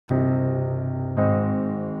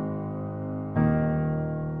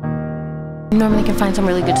You normally can find some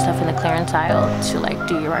really good stuff in the clearance aisle to like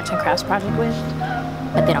do your arts and crafts project with,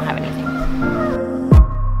 but they don't have anything.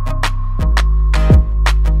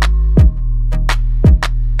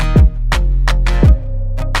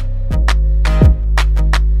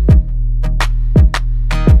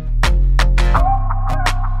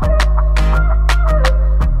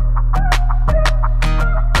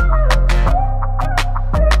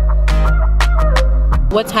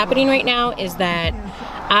 What's happening right now is that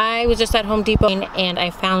I was just at Home Depot and I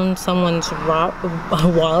found someone's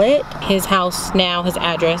wallet, his house now, his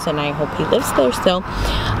address, and I hope he lives there still,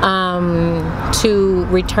 to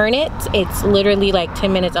return it. It's literally like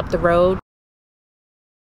 10 minutes up the road.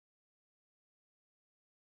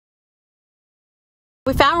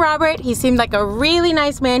 We found Robert. He seemed like a really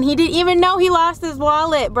nice man. He didn't even know he lost his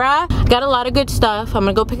wallet, bruh. Got a lot of good stuff. I'm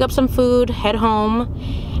gonna go pick up some food, head home,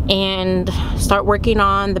 and start working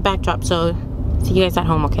on the backdrop. So see you guys at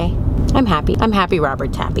home, okay? I'm happy. I'm happy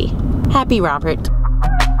Robert's happy. Happy Robert.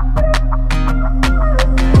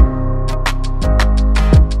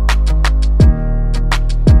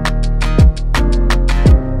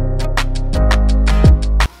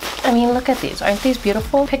 I mean, look at these. Aren't these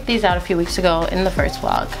beautiful? Picked these out a few weeks ago in the first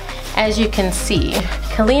vlog. As you can see,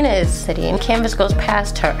 Kalina is sitting. Canvas goes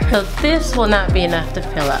past her. So this will not be enough to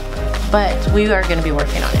fill up, but we are gonna be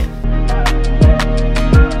working on it.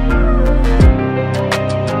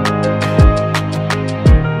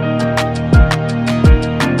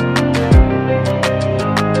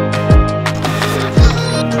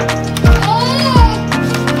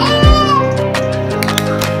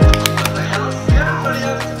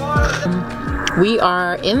 We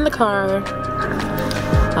are in the car,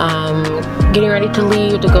 getting ready to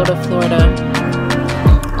leave to go to Florida.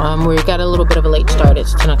 We got a little bit of a late start.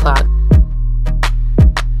 It's 10 o'clock.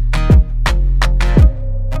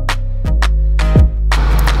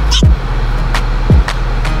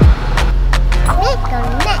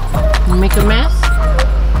 Make a mess?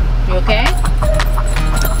 You okay?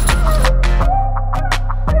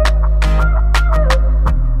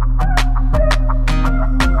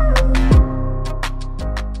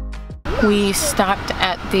 We stopped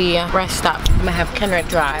at the rest stop. I'm gonna have Kenrick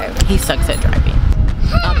drive. He sucks at driving.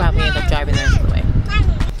 I'll probably end up driving the rest of the way.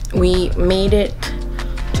 We made it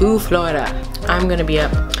to Florida. I'm gonna be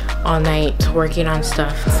up all night working on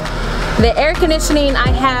stuff. The air conditioning I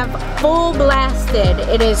have full blasted.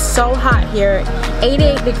 It is so hot here.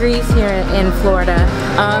 88 degrees here in Florida.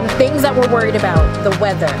 Things that we're worried about, the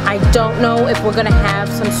weather. I don't know if we're gonna have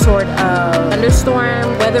some sort of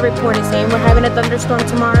thunderstorm. Weather report is saying we're having a thunderstorm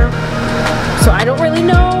tomorrow. So I don't really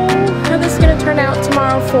know how this is gonna turn out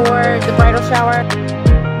tomorrow for the bridal shower.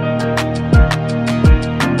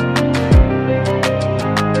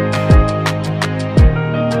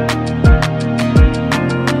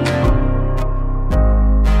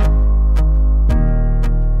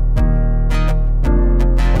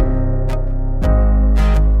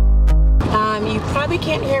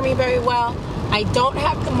 Can't hear me very well. I don't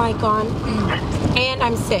have the mic on, and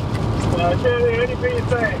I'm sick. I can't hear anything you're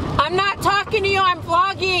saying. I'm not talking to you. I'm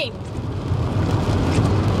vlogging.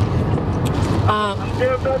 I'm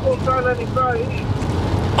not gonna turn any side.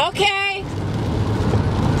 Okay.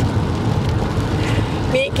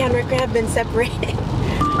 Me and Kenrick have been separated.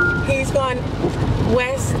 He's gone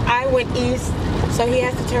west. I went east, so he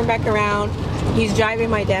has to turn back around. He's driving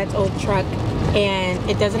my dad's old truck, and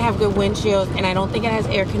it doesn't have good windshield, and I don't think it has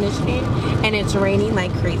air conditioning, and it's raining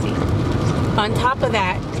like crazy. On top of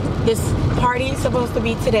that, this party is supposed to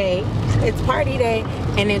be today. It's party day,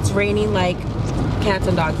 and it's raining like cats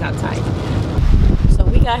and dogs outside. So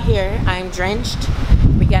we got here. I'm drenched.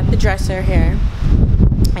 We got the dresser here,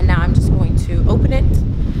 and now I'm just going to open it.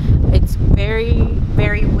 It's very,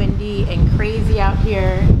 very windy and crazy out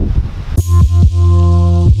here.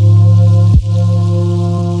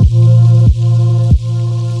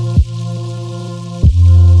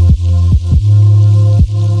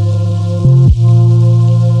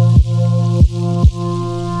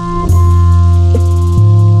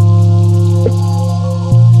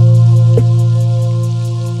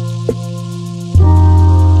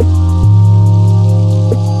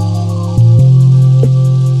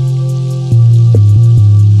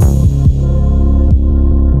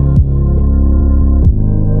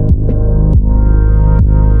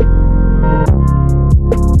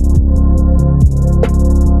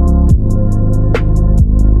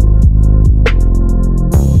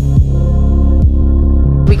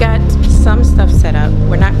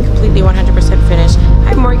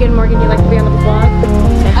 Morgan, you like to be on the vlog?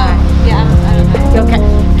 Say hi. Yeah, I don't know. You okay?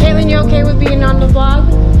 Kaylin, you okay with being on the vlog?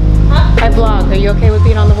 Huh? I vlog. Are you okay with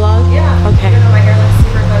being on the vlog? Yeah. Okay. Even though my hair looks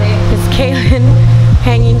super funny. It's Kaylin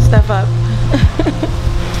hanging stuff up.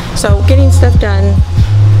 So getting stuff done.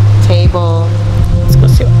 Table. Let's go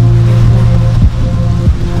see what.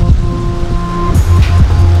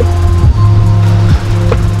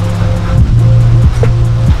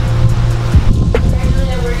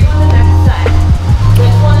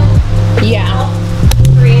 Yeah.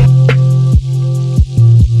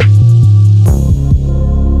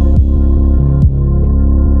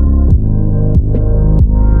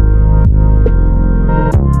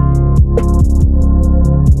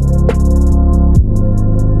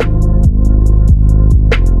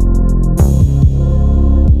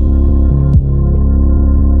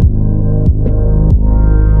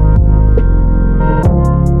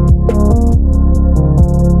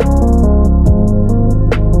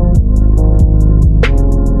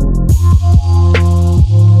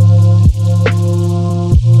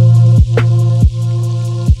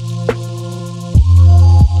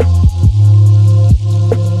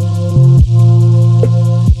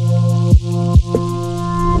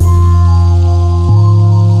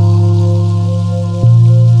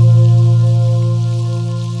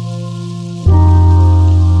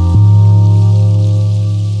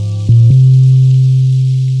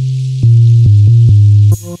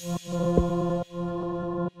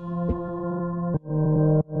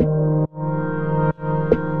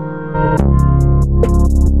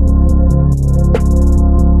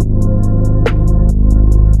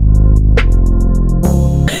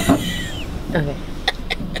 Okay.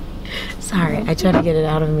 Sorry, I tried to get it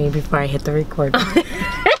out of me before I hit the record.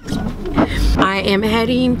 I am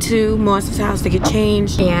heading to Melissa's house to get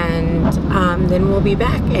changed, and then we'll be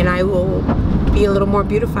back, and I will be a little more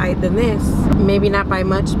beautified than this. Maybe not by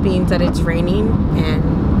much, being that it's raining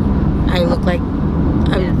and I look like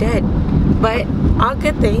I'm dead, but all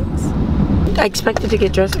good things. I expected to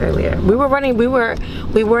get dressed earlier. We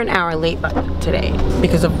were an hour late today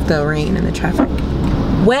because of the rain and the traffic.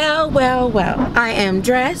 Well, I am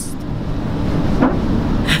dressed.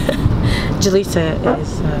 Jaleesa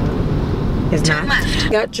is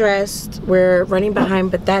not. Got dressed. We're running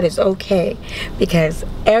behind, but that is okay because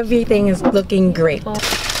everything is looking great.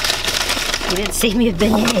 You didn't save me a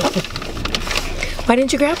beignet. Why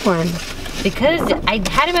didn't you grab one? Because I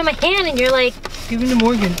had him in my hand and you're like, give him to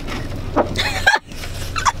Morgan.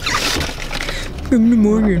 Give him to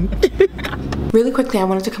Morgan. Really quickly, I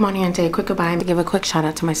wanted to come on here and say a quick goodbye and give a quick shout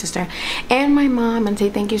out to my sister and my mom and say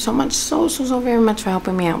thank you so much, so very much for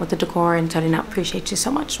helping me out with the decor and setting up. Appreciate you so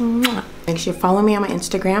much. Mwah. Make sure you follow me on my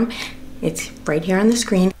Instagram. It's right here on the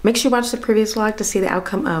screen. Make sure you watch the previous vlog to see the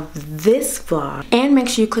outcome of this vlog. And make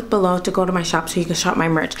sure you click below to go to my shop so you can shop my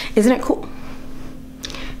merch. Isn't it cool?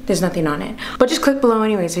 There's nothing on it. But just click below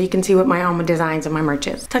anyway so you can see what my designs and my merch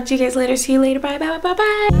is. Talk to you guys later. See you later. Bye, bye, bye,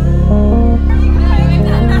 bye.